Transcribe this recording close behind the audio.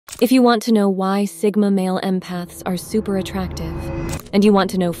If you want to know why Sigma Male Empaths are super attractive, and you want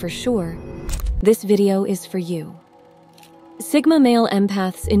to know for sure, this video is for you. Sigma Male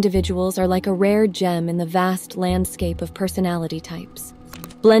Empaths individuals are like a rare gem in the vast landscape of personality types,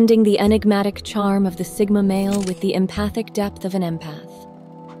 blending the enigmatic charm of the Sigma male with the empathic depth of an empath.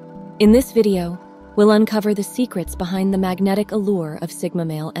 In this video, we'll uncover the secrets behind the magnetic allure of Sigma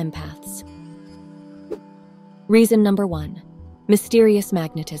Male Empaths. Reason number 1. Mysterious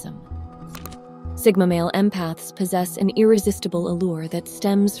magnetism. Sigma Male Empaths possess an irresistible allure that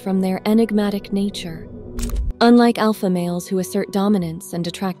stems from their enigmatic nature. Unlike alpha males who assert dominance and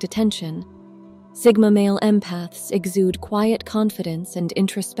attract attention, Sigma Male Empaths exude quiet confidence and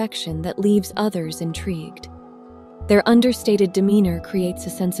introspection that leaves others intrigued. Their understated demeanor creates a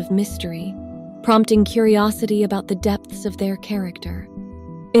sense of mystery, prompting curiosity about the depths of their character.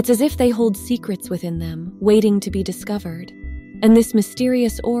 It's as if they hold secrets within them, waiting to be discovered. And this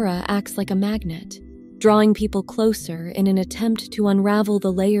mysterious aura acts like a magnet, drawing people closer in an attempt to unravel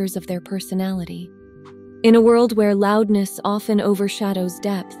the layers of their personality. In a world where loudness often overshadows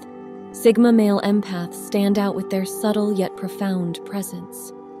depth, Sigma Male Empaths stand out with their subtle yet profound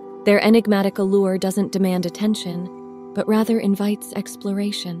presence. Their enigmatic allure doesn't demand attention, but rather invites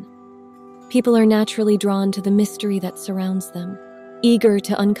exploration. People are naturally drawn to the mystery that surrounds them, eager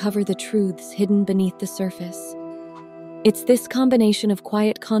to uncover the truths hidden beneath the surface. It's this combination of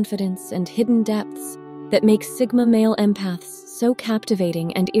quiet confidence and hidden depths that makes Sigma Male Empaths so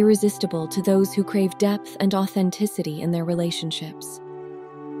captivating and irresistible to those who crave depth and authenticity in their relationships.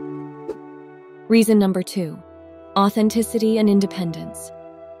 Reason number 2. Authenticity and independence.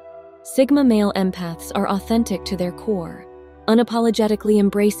 Sigma Male Empaths are authentic to their core, unapologetically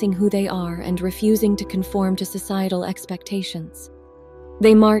embracing who they are and refusing to conform to societal expectations.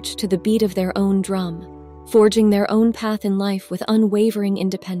 They march to the beat of their own drum, forging their own path in life with unwavering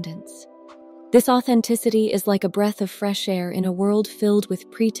independence. This authenticity is like a breath of fresh air in a world filled with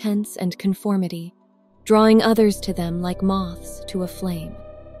pretense and conformity, drawing others to them like moths to a flame.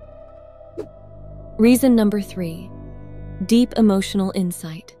 Reason number 3. Deep emotional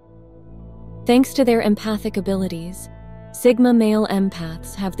insight. Thanks to their empathic abilities, Sigma Male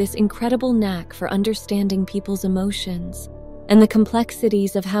Empaths have this incredible knack for understanding people's emotions and the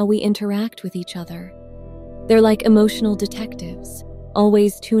complexities of how we interact with each other. They're like emotional detectives,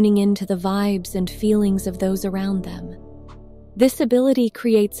 always tuning into the vibes and feelings of those around them. This ability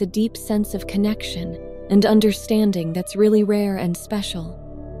creates a deep sense of connection and understanding that's really rare and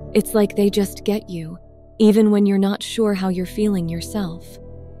special. It's like they just get you, even when you're not sure how you're feeling yourself.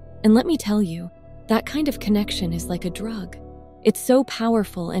 And let me tell you, that kind of connection is like a drug. It's so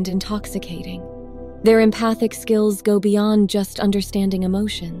powerful and intoxicating. Their empathic skills go beyond just understanding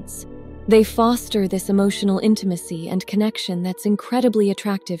emotions. They foster this emotional intimacy and connection that's incredibly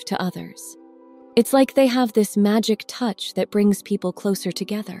attractive to others. It's like they have this magic touch that brings people closer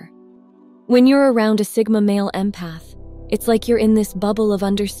together. When you're around a Sigma Male Empath, it's like you're in this bubble of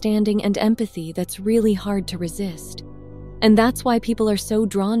understanding and empathy that's really hard to resist. And that's why people are so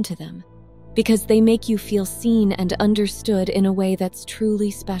drawn to them, because they make you feel seen and understood in a way that's truly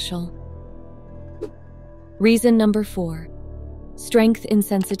special. Reason number 4. Strength in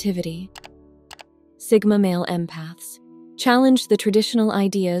sensitivity. Sigma Male Empaths challenge the traditional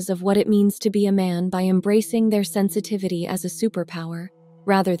ideas of what it means to be a man by embracing their sensitivity as a superpower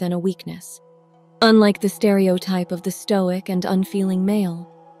rather than a weakness. Unlike the stereotype of the stoic and unfeeling male,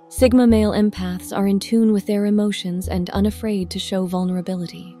 Sigma Male Empaths are in tune with their emotions and unafraid to show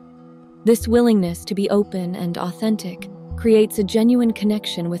vulnerability. This willingness to be open and authentic creates a genuine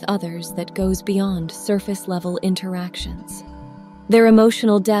connection with others that goes beyond surface-level interactions. Their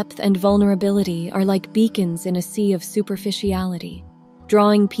emotional depth and vulnerability are like beacons in a sea of superficiality,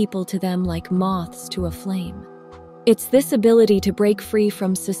 drawing people to them like moths to a flame. It's this ability to break free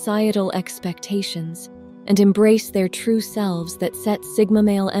from societal expectations and embrace their true selves that sets Sigma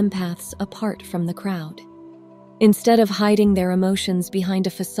Male Empaths apart from the crowd. Instead of hiding their emotions behind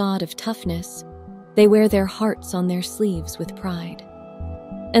a facade of toughness, they wear their hearts on their sleeves with pride.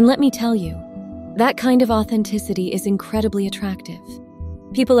 And let me tell you, that kind of authenticity is incredibly attractive.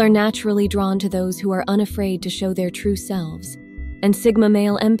 People are naturally drawn to those who are unafraid to show their true selves, and Sigma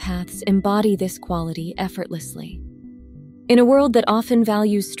Male Empaths embody this quality effortlessly. In a world that often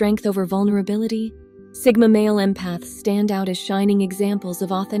values strength over vulnerability, Sigma Male Empaths stand out as shining examples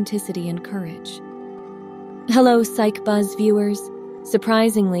of authenticity and courage. Hello, PsychBuzz viewers.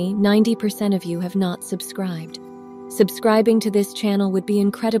 Surprisingly, 90% of you have not subscribed. Subscribing to this channel would be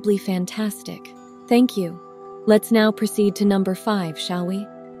incredibly fantastic. Thank you. Let's now proceed to number 5, shall we?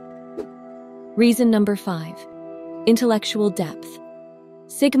 Reason number 5. Intellectual depth.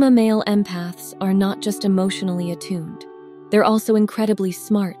 Sigma Male Empaths are not just emotionally attuned. They're also incredibly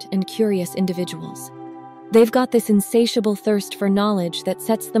smart and curious individuals. They've got this insatiable thirst for knowledge that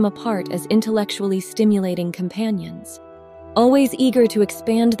sets them apart as intellectually stimulating companions. Always eager to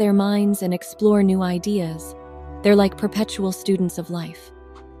expand their minds and explore new ideas, they're like perpetual students of life.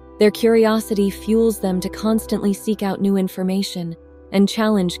 Their curiosity fuels them to constantly seek out new information and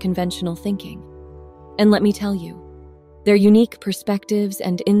challenge conventional thinking. And let me tell you, their unique perspectives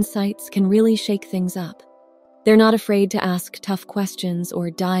and insights can really shake things up. They're not afraid to ask tough questions or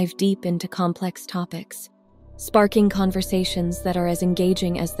dive deep into complex topics, sparking conversations that are as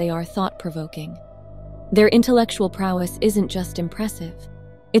engaging as they are thought-provoking. Their intellectual prowess isn't just impressive,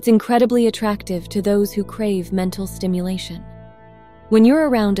 it's incredibly attractive to those who crave mental stimulation. When you're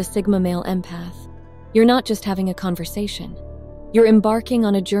around a Sigma Male Empath, you're not just having a conversation, you're embarking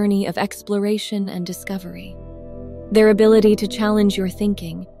on a journey of exploration and discovery. Their ability to challenge your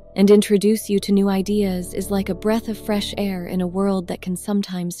thinking and introduce you to new ideas is like a breath of fresh air in a world that can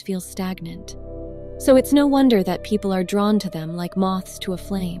sometimes feel stagnant. So it's no wonder that people are drawn to them like moths to a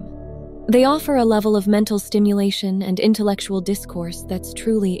flame. They offer a level of mental stimulation and intellectual discourse that's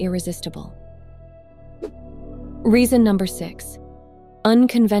truly irresistible. Reason number 6.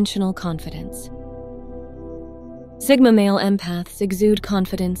 Unconventional confidence. Sigma Male Empaths exude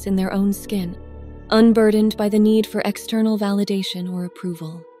confidence in their own skin, unburdened by the need for external validation or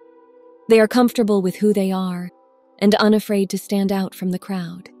approval. They are comfortable with who they are and unafraid to stand out from the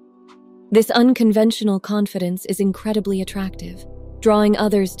crowd. This unconventional confidence is incredibly attractive, drawing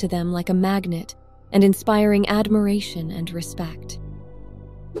others to them like a magnet and inspiring admiration and respect.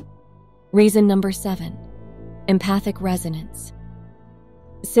 Reason number 7. Empathic resonance.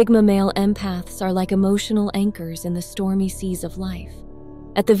 Sigma Male Empaths are like emotional anchors in the stormy seas of life.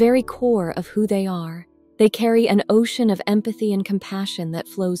 At the very core of who they are, they carry an ocean of empathy and compassion that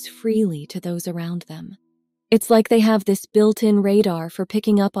flows freely to those around them. It's like they have this built-in radar for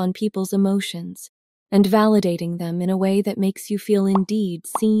picking up on people's emotions and validating them in a way that makes you feel indeed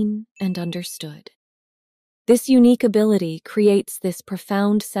seen and understood. This unique ability creates this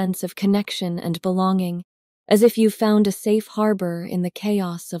profound sense of connection and belonging, as if you've found a safe harbor in the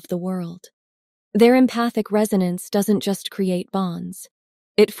chaos of the world. Their empathic resonance doesn't just create bonds.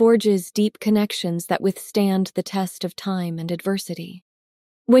 It forges deep connections that withstand the test of time and adversity.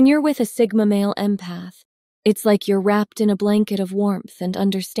 When you're with a Sigma Male Empath, it's like you're wrapped in a blanket of warmth and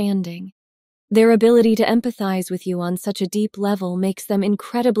understanding. Their ability to empathize with you on such a deep level makes them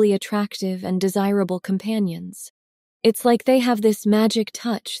incredibly attractive and desirable companions. It's like they have this magic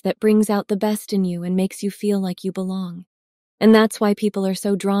touch that brings out the best in you and makes you feel like you belong. And that's why people are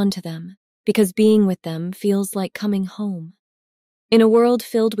so drawn to them, because being with them feels like coming home. In a world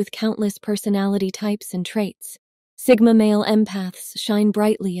filled with countless personality types and traits, Sigma Male Empaths shine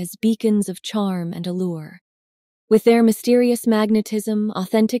brightly as beacons of charm and allure. With their mysterious magnetism,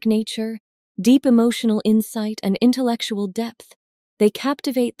 authentic nature, deep emotional insight, and intellectual depth, they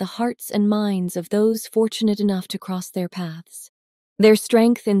captivate the hearts and minds of those fortunate enough to cross their paths. Their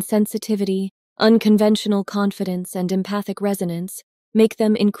strength and sensitivity, unconventional confidence, and empathic resonance make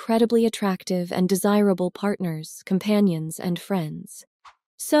them incredibly attractive and desirable partners, companions, and friends.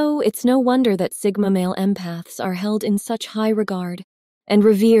 So it's no wonder that Sigma Male Empaths are held in such high regard and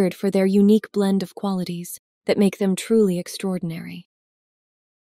revered for their unique blend of qualities that make them truly extraordinary.